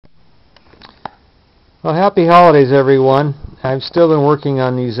Well, happy holidays, everyone. I've still been working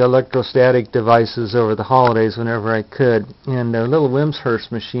on these electrostatic devices over the holidays whenever I could, and the little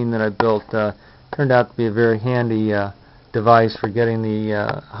Wimshurst machine that I built turned out to be a very handy device for getting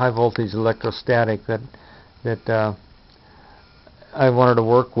the high voltage electrostatic that I wanted to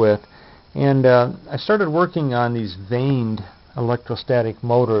work with. And I started working on these vaned electrostatic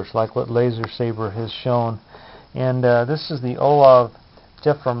motors like what Laser Saber has shown. And this is the Oleg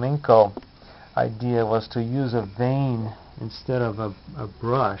Jefimenko idea, was to use a vane instead of a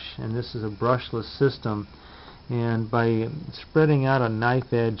brush, and this is a brushless system, and by spreading out a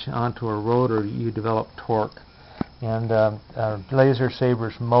knife edge onto a rotor you develop torque. And Laser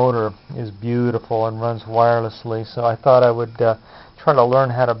Saber's motor is beautiful and runs wirelessly, so I thought I would try to learn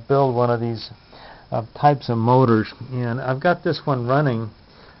how to build one of these types of motors. And I've got this one running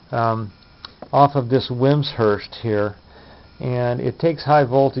off of this Wimshurst here, and it takes high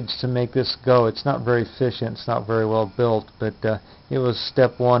voltage to make this go. It's not very efficient, it's not very well built, but it was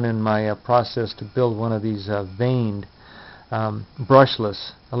step one in my process to build one of these vaned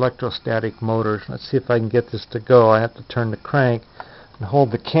brushless electrostatic motors. Let's see if I can get this to go. I have to turn the crank and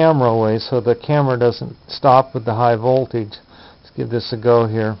hold the camera away so the camera doesn't stop with the high voltage. Let's give this a go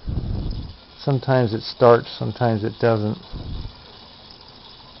here. Sometimes it starts, sometimes it doesn't.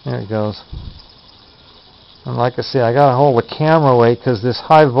 There it goes. And like I say, I got to hold the camera away because this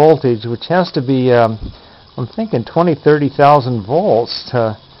high voltage, which has to be, I'm thinking 30,000 volts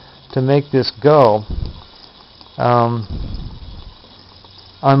to make this go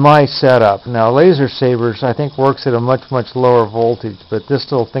on my setup. Now, Laser Sabers, I think, works at a much lower voltage, but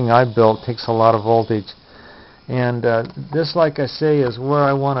this little thing I built takes a lot of voltage. And this, like I say, is where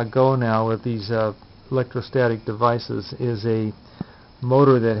I want to go now with these electrostatic devices, is a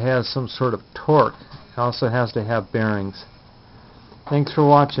motor that has some sort of torque. It also has to have bearings. Thanks for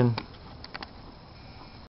watching.